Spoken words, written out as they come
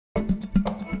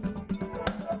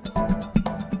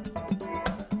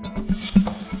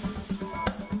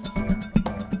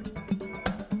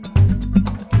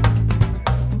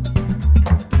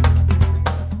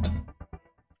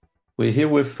We're here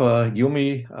with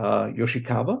Yumi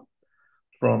Yoshikawa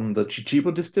from the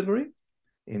Chichibu distillery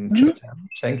in Mhm. Japan.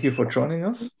 Thank you for joining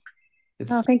us.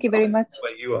 Oh, It's thank you very much.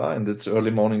 where you are, and it's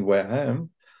early morning where I am.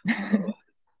 So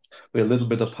we're a little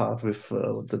bit apart with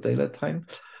the daylight time.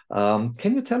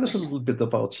 Can you tell us a little bit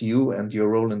about you and your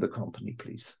role in the company,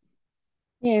 please?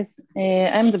 Yes,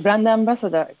 I'm the brand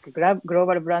ambassador,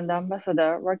 global brand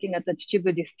ambassador working at the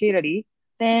Chichibu distillery.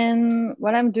 Then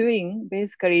what I'm doing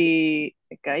basically,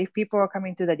 if people are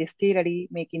coming to the distillery,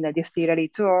 making the distillery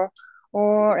tour,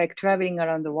 or like traveling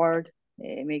around the world,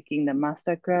 making the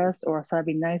master class or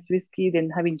serving nice whiskey,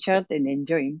 then having chat and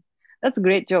enjoying. That's a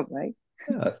great job, right?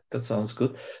 Yeah, that sounds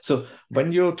good. So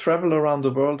when you travel around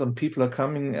the world and people are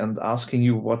coming and asking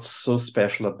you what's so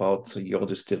special about your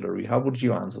distillery, how would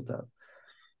you answer that?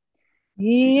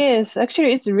 Yes,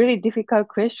 actually, it's a really difficult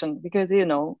question because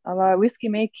our whiskey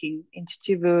making in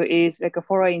Chichibu is like a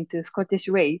following to Scottish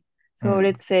way. So Mm,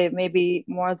 let's say maybe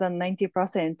more than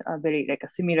 90% are very like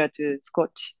similar to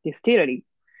Scotch distillery.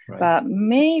 right. But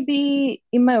maybe,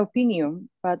 in my opinion,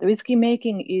 but whiskey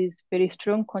making is very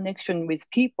strong connection with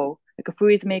people, like who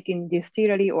is making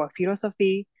distillery or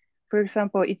philosophy. For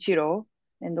example, Ichiro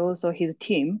and also his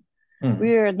team. Mm,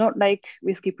 We are not like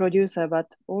whiskey producer, but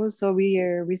also we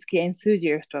are whiskey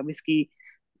enthusiast or whiskey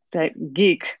type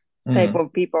geek type mm,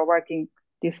 of people working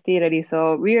distillery.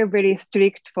 So we are very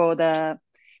strict for the,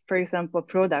 for example,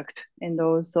 product and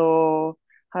also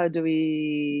how do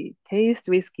we taste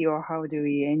whiskey or how do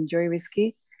we enjoy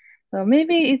whiskey. So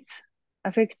maybe it's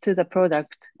affect to the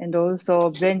product and also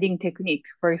blending technique,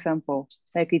 for example,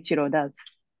 like Ichiro does.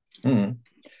 mm.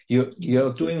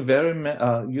 You're doing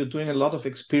you're doing a lot of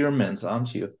experiments,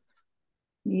 aren't you?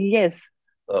 Yes,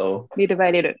 So little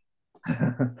by little.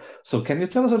 so can you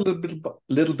tell us a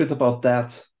little bit about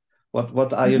that?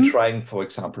 What are you Mhm. trying, for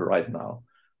example, right now?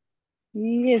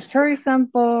 Yes, for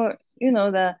example,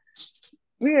 the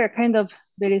we are kind of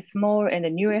very small and the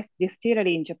newest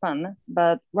distillery in Japan,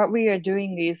 but what we are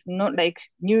doing is not like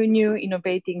new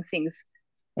innovating things.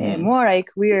 Mm, More like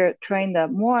we are trying the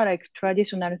more like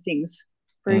traditional things.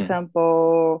 For mm,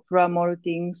 example, flour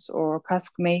maltings or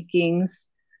cask makings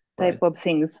type right. of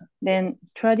things. Then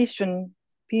tradition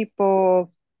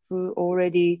people who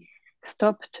already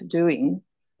stopped doing,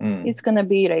 Mm, it's gonna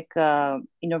be like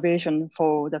innovation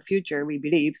for the future, we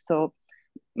believe. So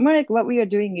more like what we are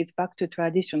doing is back to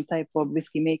tradition type of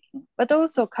whiskey making, but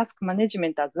also cask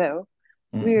management as well.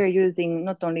 We mm, are using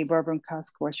not only bourbon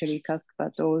cask or sherry cask,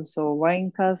 but also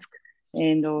wine cask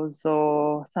and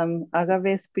also some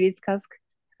agave spirits cask.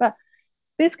 But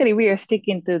basically, we are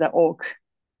sticking to the oak,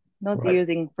 not right.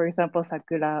 using, for example,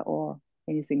 sakura or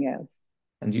anything else.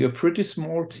 And you're a pretty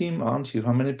small team, aren't you?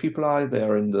 How many people are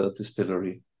there in the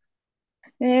distillery?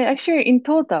 Actually, in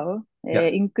total, Yeah.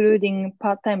 including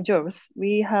part-time jobs,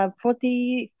 we have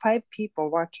 45 people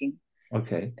working.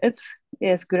 Okay. It's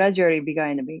yes, gradually bigger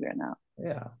and bigger now.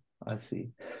 Yeah, I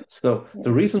see. So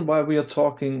the Yes. reason why we are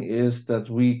talking is that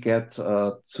we get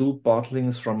two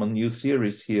bottlings from a new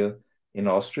series here in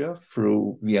Austria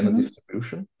through Vienna Mhm.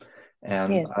 Distribution.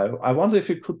 And Yes. I wonder if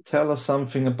you could tell us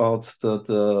something about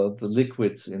the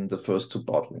liquids in the first two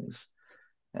bottlings.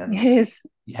 And Yes.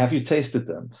 have you tasted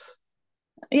them?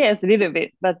 Yes, a little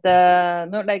bit, but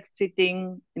not like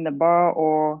sitting in the bar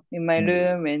or in my Mm,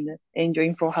 room and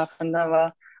enjoying for half an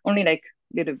hour. Only like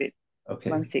little bit,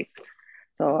 okay, one sip.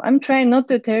 So I'm trying not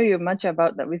to tell you much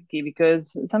about the whiskey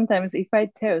because sometimes if I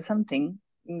tell something,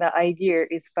 the idea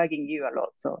is bugging you a lot.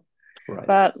 So, right.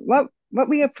 but what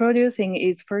we are producing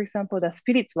is, for example, the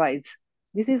spirits wise.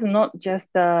 This is not just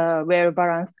a well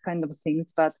balanced kind of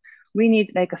things, but we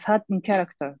need like a certain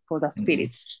character for the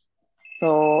Mhm. spirits.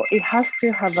 So it has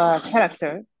to have a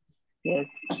character. Yes.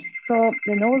 So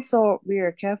then also we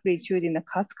are carefully choosing the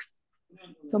casks.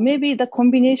 So maybe the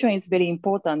combination is very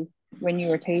important when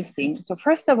you are tasting. So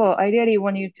first of all, I really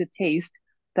want you to taste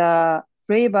the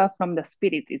flavor from the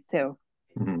spirit itself.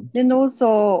 Mhm. Then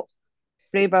also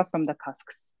flavor from the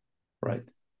casks. Right,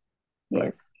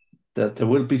 right. Yes. That there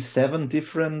will be seven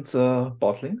different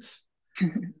bottlings.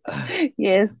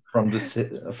 Yes. From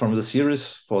the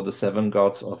series for the Seven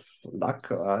Gods of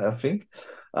Luck, I think.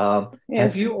 Have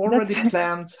Yes. you That's already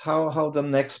planned how the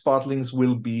next bottlings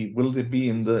will be? Will they be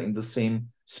in the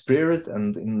same spirit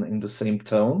and in the same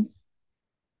tone,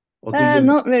 or do you?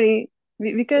 not really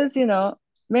because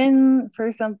when for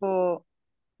example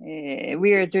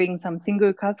we are doing some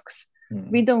single casks,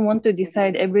 we Hmm, don't want to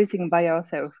decide everything by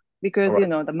ourselves all because right.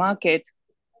 the market,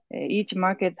 each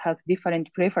market has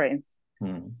different preference.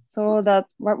 Hmm, So that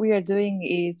what we are doing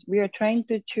is we are trying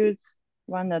to choose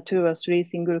one or two or three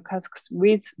single casks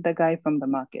with the guy from the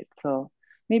market. So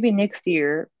maybe next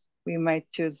year we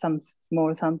might choose some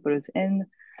small samples and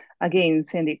again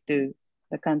send it to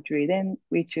the country. Then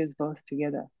we choose both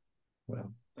together.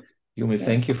 Well, Yumi, Yeah.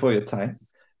 thank you for your time.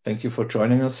 Thank you for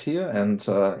joining us here, and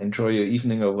enjoy your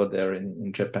evening over there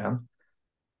in Japan.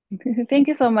 Thank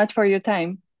you so much for your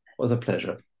time. It was a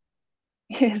pleasure.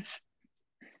 Yes.